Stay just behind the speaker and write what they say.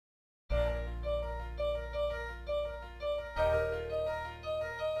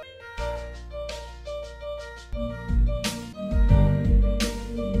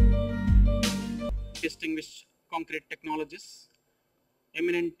distinguished concrete technologists,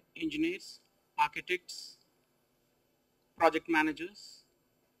 eminent engineers, architects, project managers,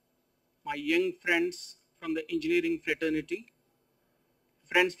 my young friends from the engineering fraternity,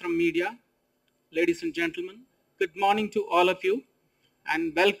 friends from media, ladies and gentlemen, good morning to all of you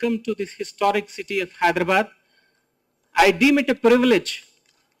and welcome to this historic city of Hyderabad. I deem it a privilege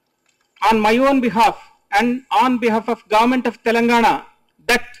on my own behalf and on behalf of Government of Telangana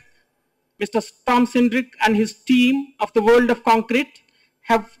that Mr. Tom Sindrick and his team of the World of Concrete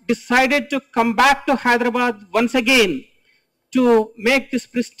have decided to come back to Hyderabad once again to make this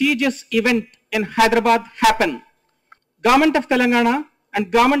prestigious event in Hyderabad happen. Government of Telangana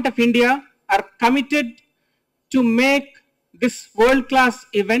and Government of India are committed to make this world-class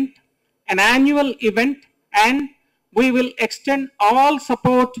event an annual event, and we will extend all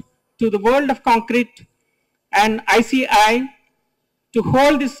support to the World of Concrete and ICI to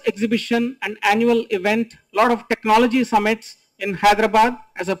hold this exhibition and annual event, a lot of technology summits in Hyderabad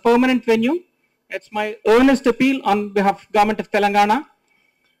as a permanent venue. It's my earnest appeal on behalf of Government of Telangana.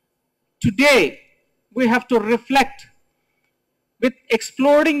 Today, we have to reflect with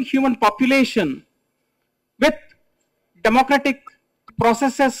exploding human population, with democratic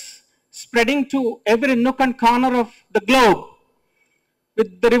processes spreading to every nook and corner of the globe,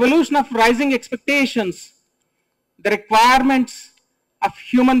 with the revolution of rising expectations, the requirements of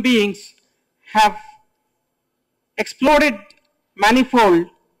human beings have exploded manifold,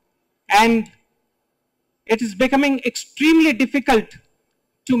 and it is becoming extremely difficult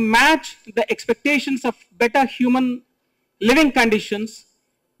to match the expectations of better human living conditions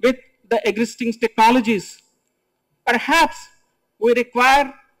with the existing technologies. Perhaps we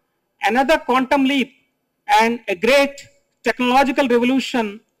require another quantum leap and a great technological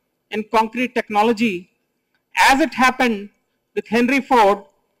revolution in concrete technology, as it happened with Henry Ford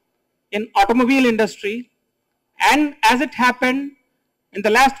in automobile industry, and as it happened in the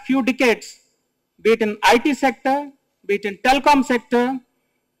last few decades, be it in IT sector, be it in telecom sector.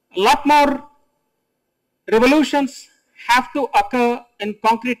 A lot more revolutions have to occur in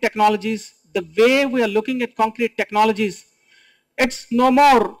concrete technologies. The way we are looking at concrete technologies, it's no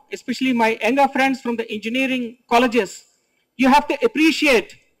more, especially my younger friends from the engineering colleges, you have to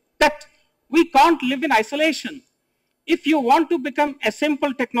appreciate that we can't live in isolation. If you want to become a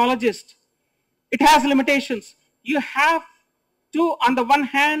simple technologist, it has limitations. You have to, on the one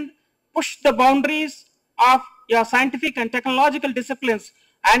hand, push the boundaries of your scientific and technological disciplines,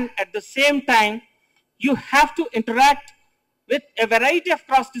 and at the same time, you have to interact with a variety of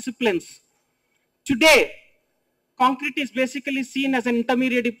cross disciplines. Today, concrete is basically seen as an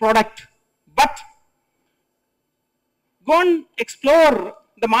intermediary product, but go and explore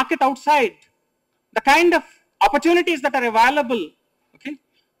the market outside, the kind of opportunities that are available, okay?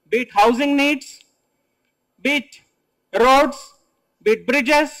 Be it housing needs, be it roads, be it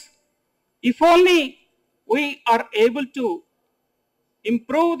bridges. If only we are able to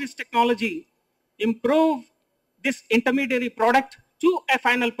improve this technology, improve this intermediary product to a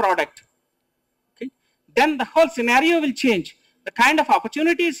final product, okay, then the whole scenario will change. The kind of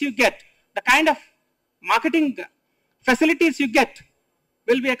opportunities you get, the kind of marketing facilities you get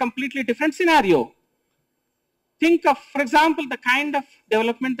will be a completely different scenario. Think of, for example, the kind of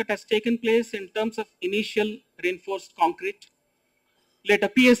development that has taken place in terms of initial reinforced concrete, later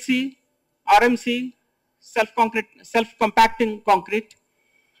PSC, RMC, self-compacting concrete.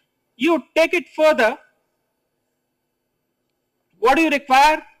 You take it further, what do you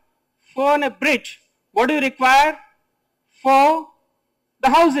require for a bridge? What do you require for the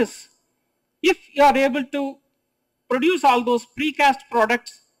houses? If you are able to produce all those precast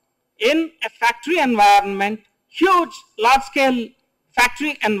products in a factory environment, huge, large-scale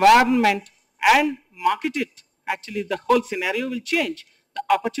factory environment, and market it, actually the whole scenario will change. The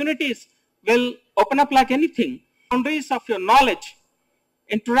opportunities will open up like anything. Boundaries of your knowledge,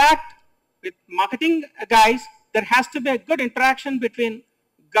 interact with marketing guys. There has to be a good interaction between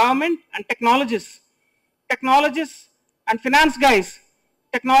government and technologists, technologists and finance guys,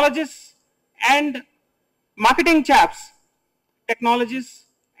 technologists and marketing chaps, technologists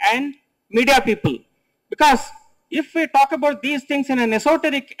and media people. Because if we talk about these things in an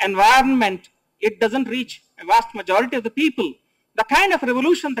esoteric environment, it doesn't reach a vast majority of the people. The kind of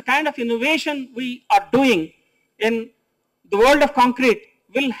revolution, the kind of innovation we are doing in the world of concrete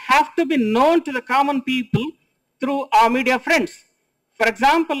will have to be known to the common people through our media friends. For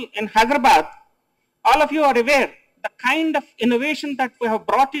example, in Hyderabad, all of you are aware the kind of innovation that we have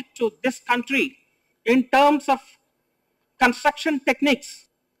brought it to this country in terms of construction techniques,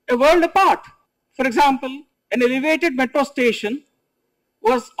 a world apart. For example, an elevated metro station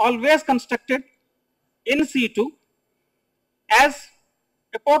was always constructed in situ as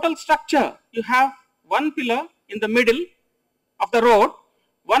a portal structure. You have one pillar in the middle of the road,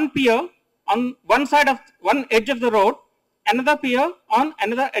 one pier on one side of one edge of the road, another pier on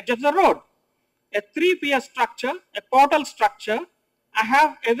another edge of the road. A 3-pier structure, a portal structure. I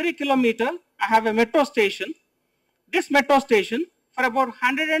have every kilometer, I have a metro station. This metro station for about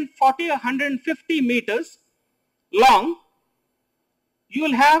 140 or 150 meters long, you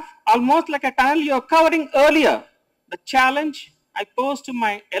will have almost like a tunnel you are covering earlier. The challenge I posed to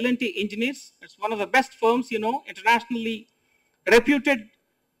my L&T engineers, it's one of the best firms, internationally reputed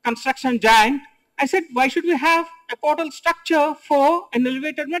construction giant. I said, why should we have a portal structure for an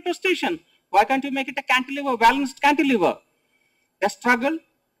elevated metro station? Why can't you make it a cantilever, balanced cantilever? They struggled,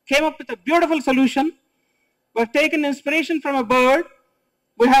 came up with a beautiful solution. We've taken inspiration from a bird.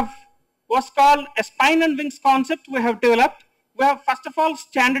 We have what's called a spine and wings concept we have developed. We have first of all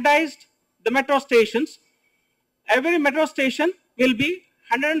standardized the metro stations. Every metro station will be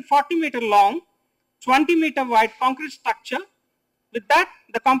 140 meter long, 20 meter wide concrete structure. With that,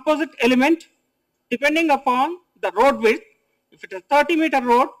 the composite element, depending upon the road width, if it is a 30-meter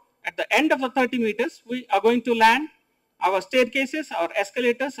road, at the end of the 30 meters, we are going to land our staircases, our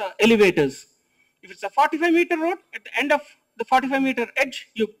escalators, our elevators. If it's a 45-meter road, at the end of the 45-meter edge,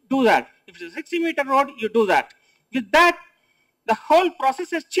 you do that. If it's a 60-meter road, you do that. With that, the whole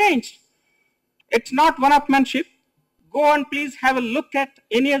process has changed. It's not one-upmanship. Go and please have a look at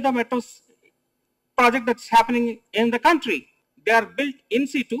any of the metro project that's happening in the country. They are built in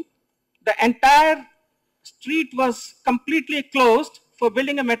situ. The entire street was completely closed for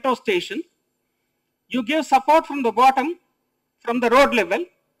building a metro station. You give support from the bottom, from the road level.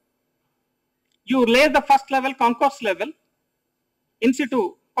 You lay the first level, concourse level, in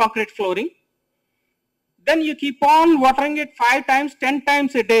situ concrete flooring. Then you keep on watering it 5 times, 10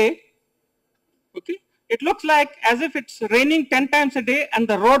 times a day. Okay? It looks like as if it's raining 10 times a day and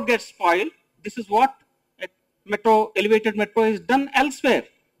the road gets spoiled. This is what a metro, elevated metro is done elsewhere.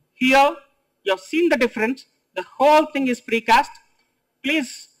 Here, you have seen the difference. The whole thing is precast.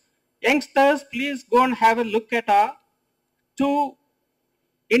 Please, youngsters, please go and have a look at our 2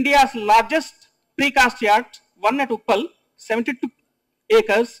 India's largest precast yards, one at Uppal, 72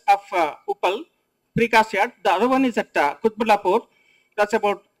 acres of Uppal precast yard. The other one is at Kutbulapur. That's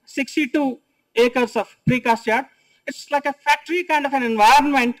about 62 acres of precast yard. It's like a factory kind of an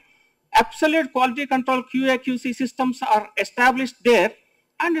environment. Absolute quality control QA QC systems are established there,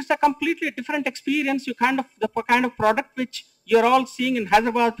 and it's a completely different experience. The kind of product which you're all seeing in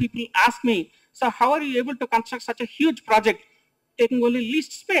Hyderabad. People ask me, so how are you able to construct such a huge project taking only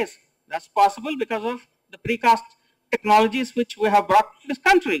least space? That's possible because of the precast technologies which we have brought to this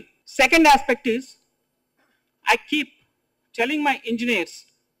country. Second aspect is, I keep telling my engineers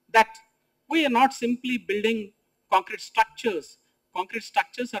that we are not simply building concrete structures. Concrete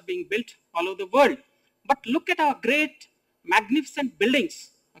structures are being built all over the world. But look at our great, magnificent buildings,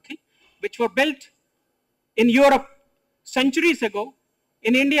 okay, which were built in Europe centuries ago,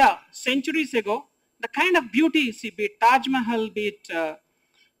 in India centuries ago. The kind of beauty, see, be it Taj Mahal, be it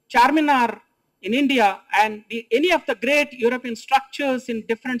Charminar in India, and any of the great European structures in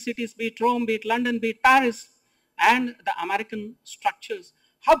different cities, be it Rome, be it London, be it Paris, and the American structures.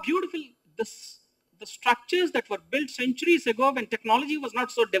 How beautiful the structures that were built centuries ago when technology was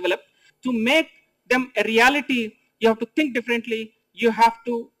not so developed. To make them a reality, you have to think differently. You have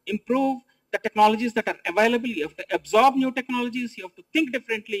to improve the technologies that are available. You have to absorb new technologies. You have to think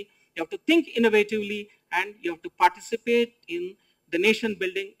differently. You have to think innovatively, and you have to participate in the nation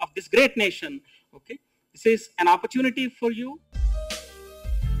building of this great nation. Okay, this is an opportunity for you.